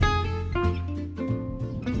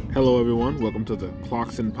Hello, everyone. Welcome to the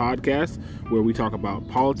CLOCKSYN podcast, where we talk about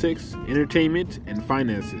politics, entertainment, and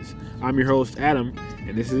finances. I'm your host, Adam,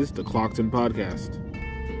 and this is the CLOCKSYN podcast.